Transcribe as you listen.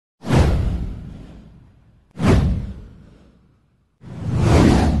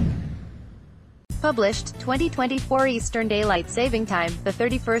Published, 2024 Eastern Daylight Saving Time, the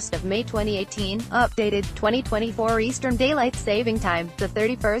 31st of May 2018. Updated, 2024 Eastern Daylight Saving Time, the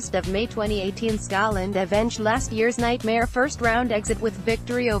 31st of May 2018. Scotland avenged last year's nightmare first-round exit with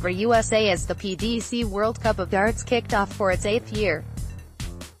victory over USA as the PDC World Cup of Darts kicked off for its 8th year.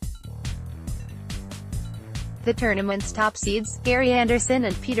 The tournament's top seeds, Anderson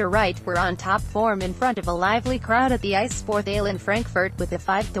and Peter Wright, were on top form in front of a lively crowd at the Eissporthalle in Frankfurt, with a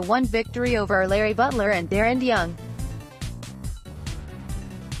 5-1 victory over Butler and Darin.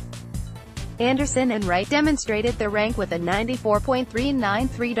 Anderson and Wright demonstrated their rank with a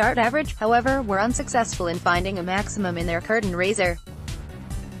 94.393 dart average, however, were unsuccessful in finding a maximum in their curtain raiser.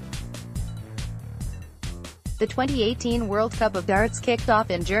 The 2018 World Cup of Darts kicked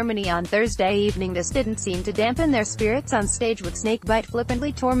off in Germany on Thursday evening. This didn't seem to dampen their spirits on stage, with Snakebite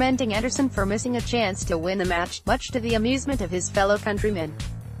flippantly tormenting Anderson for missing a chance to win the match, much to the amusement of his fellow countrymen.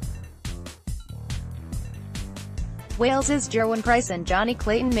 Wales's Gerwyn Price and Johnny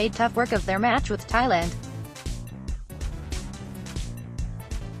Clayton made tough work of their match with Thailand.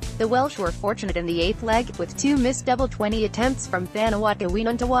 The Welsh were fortunate in the 8th leg, with 2 missed double 20 attempts from Thanawat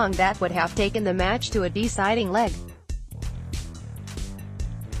Winuntawong that would have taken the match to a deciding leg.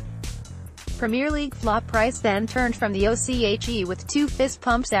 Premier League flop Price then turned from the OCHE with 2 fist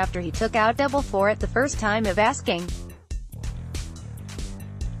pumps after he took out double 4 at the first time of asking.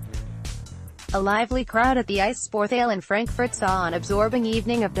 A lively crowd at the Eissporthalle in Frankfurt saw an absorbing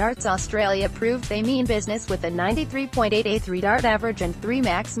evening of darts. Australia proved they mean business with a 93.883 dart average and 3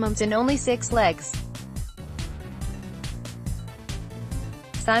 maximums in only 6 legs.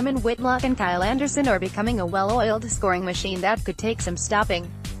 Simon Whitlock and Kyle Anderson are becoming a well-oiled scoring machine that could take some stopping.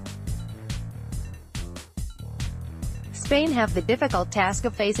 Spain have the difficult task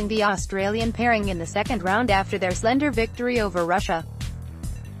of facing the Australian pairing in the second round after their slender victory over Russia.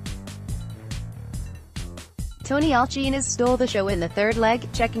 Tony Alcinas stole the show in the 3rd leg,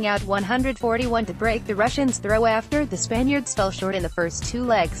 checking out 141 to break the Russians' throw after the Spaniards fell short in the first 2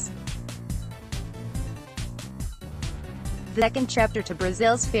 legs. The second chapter to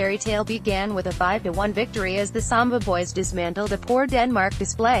Brazil's fairy tale began with a 5-1 victory as the Samba boys dismantled a poor Denmark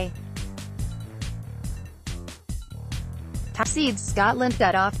display. Top seeds Scotland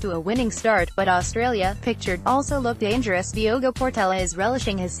got off to a winning start, but Australia, pictured, also looked dangerous. Diogo Portela is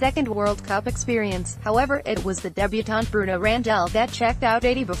relishing his 2nd World Cup experience, however, it was the debutant Bruno Randell that checked out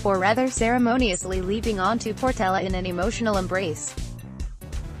 80 before rather ceremoniously leaping onto Portela in an emotional embrace.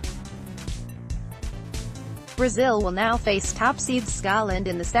 Brazil will now face top seeds Scotland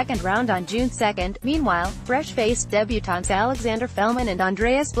in the 2nd round on June 2. Meanwhile, fresh-faced debutants Alexander Fellman and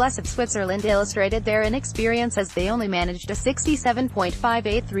Andreas Bless of Switzerland illustrated their inexperience as they only managed a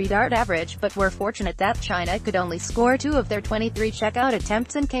 67.583 dart average, but were fortunate that China could only score 2 of their 23 checkout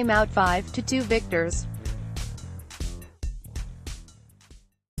attempts and came out 5-2 victors.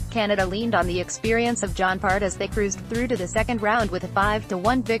 Canada leaned on the experience of John Part as they cruised through to the 2nd round with a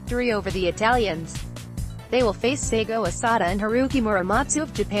 5-1 victory over the Italians. They will face Seigo Asada and Haruki Muramatsu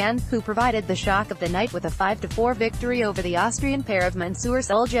of Japan, who provided the shock of the night with a 5-4 victory over the Austrian pair of Mansour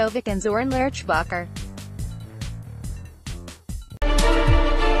Suljovic and Zoran Lerchbacher.